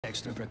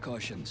Extra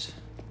precautions.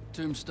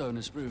 Tombstone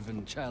has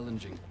proven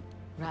challenging.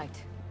 Right.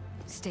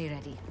 Stay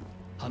ready.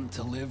 Hunt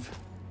to live?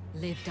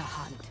 Live to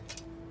hunt.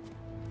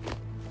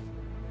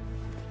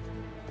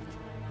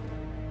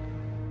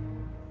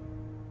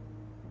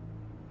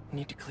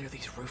 Need to clear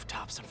these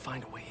rooftops and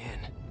find a way in.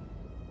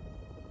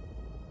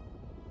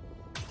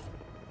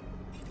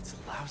 It's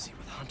lousy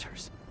with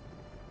hunters.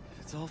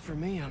 If it's all for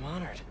me, I'm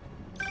honored.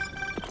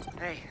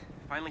 Hey,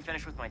 finally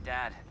finished with my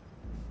dad.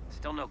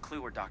 Still no clue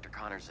where Dr.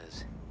 Connors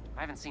is. I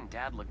haven't seen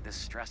Dad look this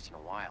stressed in a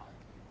while.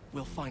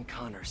 We'll find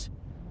Connors.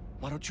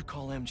 Why don't you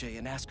call MJ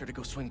and ask her to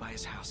go swing by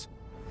his house?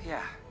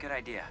 Yeah, good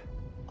idea.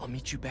 I'll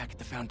meet you back at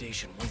the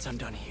Foundation once I'm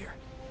done here.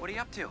 What are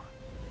you up to?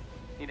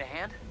 Need a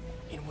hand?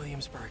 In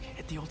Williamsburg,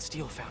 at the old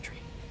steel foundry.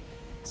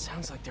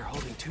 Sounds like they're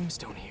holding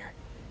Tombstone here.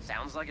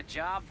 Sounds like a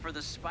job for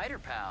the Spider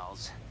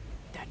Pals.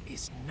 That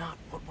is not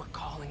what we're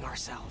calling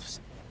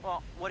ourselves.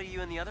 Well, what do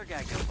you and the other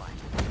guy go by?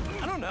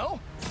 I don't know.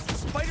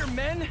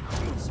 Spider-Men?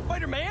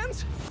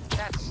 Spider-Mans?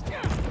 That's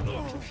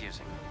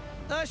confusing.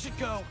 I should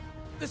go.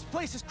 This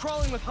place is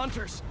crawling with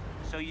hunters.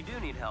 So you do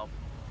need help?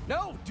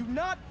 No, do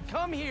not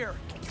come here.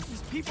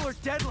 These people are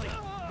deadly.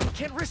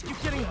 Can't risk you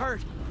getting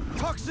hurt.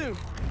 Talk soon.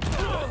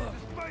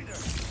 Spider!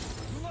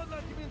 Do not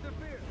let him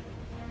interfere!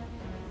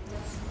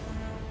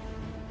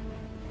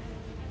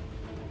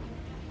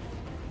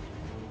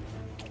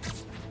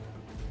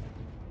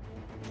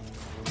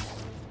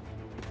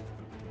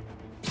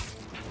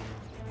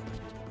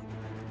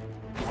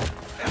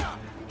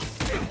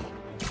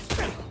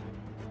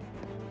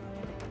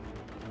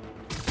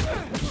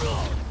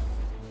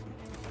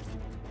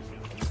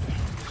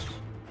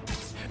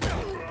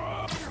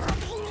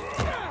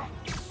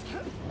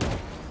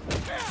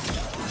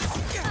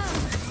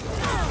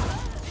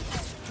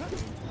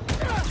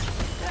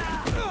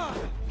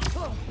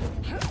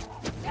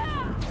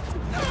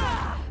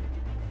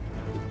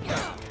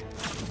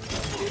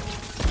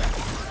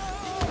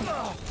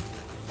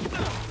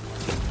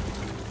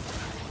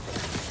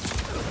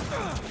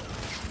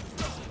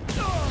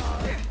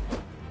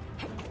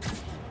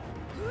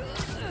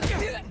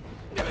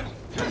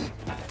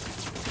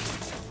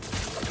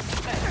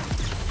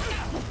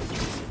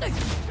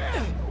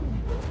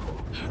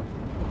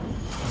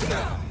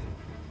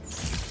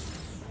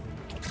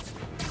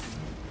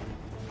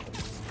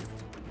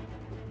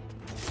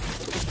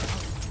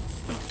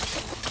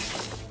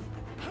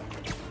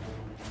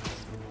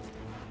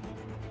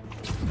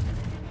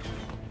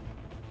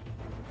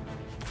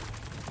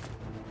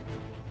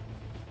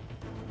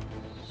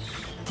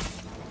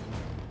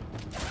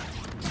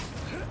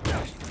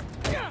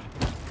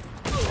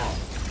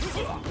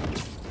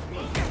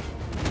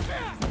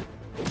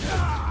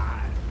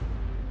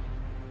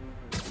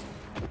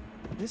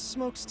 This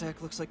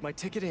smokestack looks like my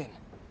ticket in.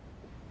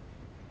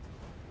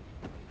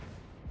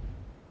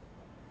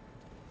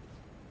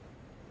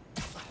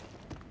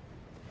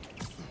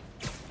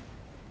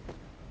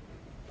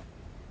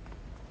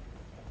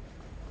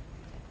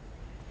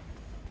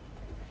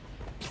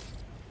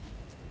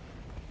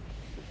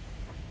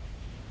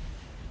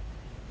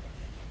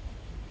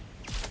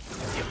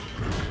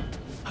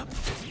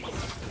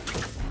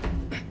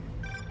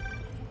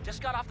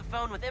 Just got off the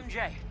phone with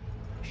MJ.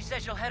 She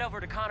says she'll head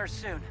over to Connors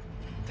soon.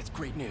 That's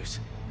great news.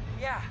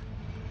 Yeah,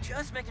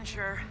 just making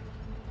sure.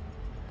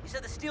 You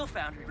said the steel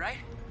foundry, right?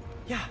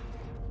 Yeah.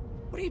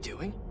 What are you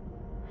doing?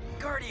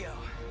 Cardio.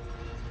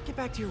 Get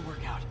back to your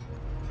workout.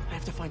 I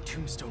have to find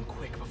Tombstone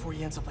quick before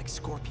he ends up like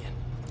Scorpion.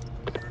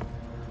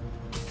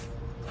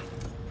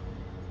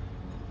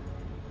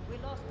 We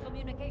lost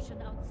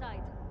communication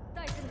outside.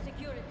 Tighten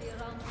security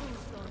around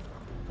Tombstone.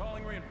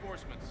 Calling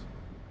reinforcements.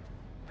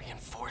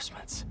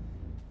 Reinforcements.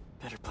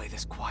 Better play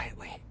this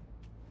quietly.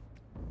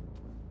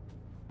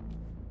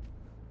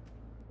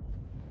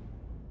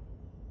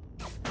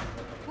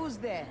 Who's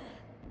there?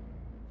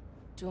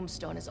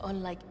 Tombstone is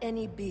unlike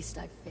any beast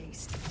I've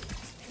faced.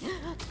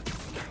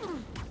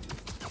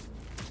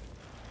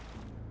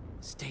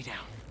 Stay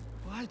down.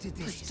 Why did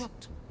they stop?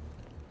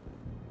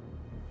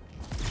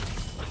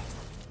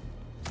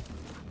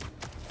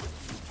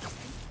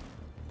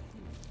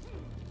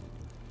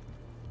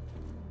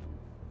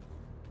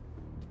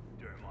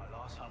 During my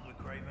last hunt with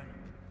Craven,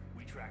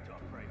 we tracked our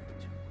prey for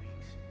 2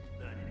 weeks,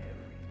 learning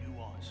every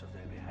nuance of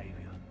their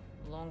behavior.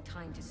 Long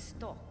time to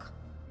stalk.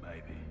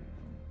 Maybe.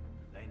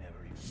 They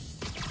never even...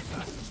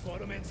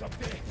 Spider-Man's up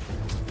there!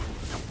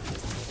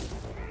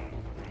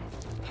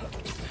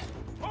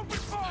 Open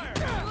fire!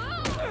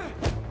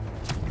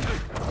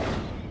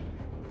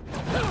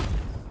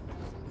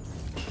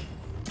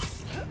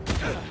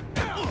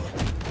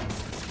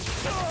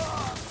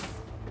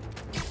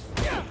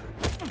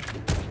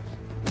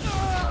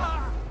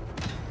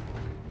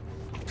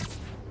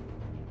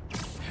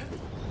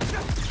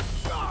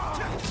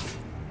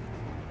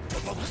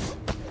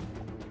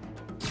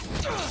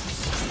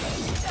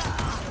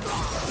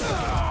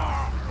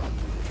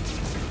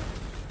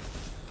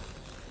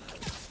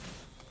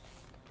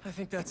 I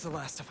think that's the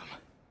last of them.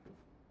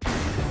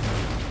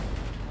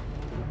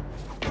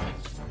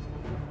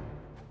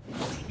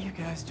 You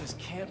guys just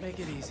can't make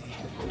it easy.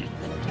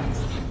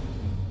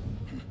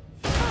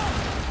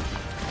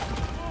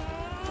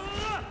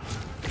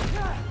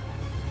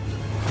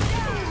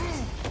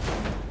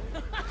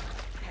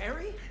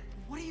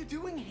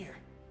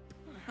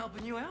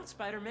 out,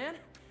 Spider-Man.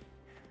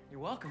 You're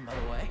welcome, by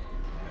the way.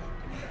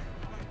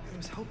 I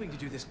was hoping to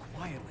do this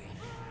quietly.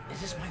 Is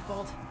this my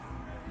fault?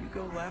 You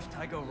go left,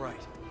 I go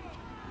right.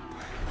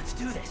 Let's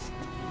do this.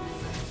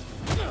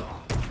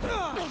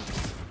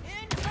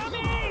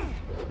 Incoming!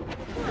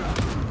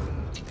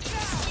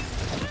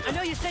 I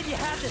know you said you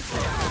had this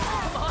thing.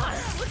 Come on,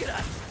 look at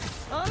us.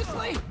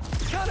 Honestly,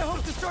 kinda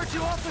hope to start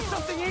you off with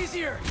something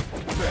easier.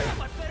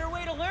 What better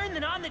way to learn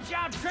than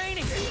on-the-job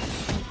training?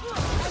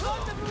 I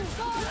want them to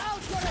call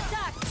out your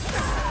attack!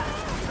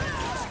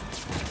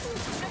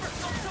 Never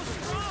felt so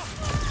strong!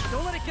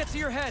 Don't let it get to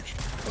your head.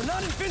 We're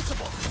not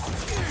invincible.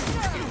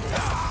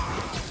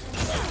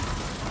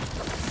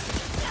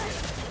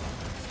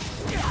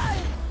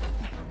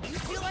 You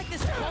feel like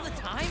this all the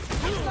time?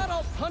 It's not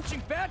all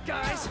punching bad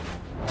guys.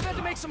 I've had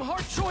to make some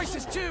hard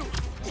choices, too.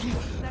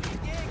 That's the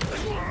gig.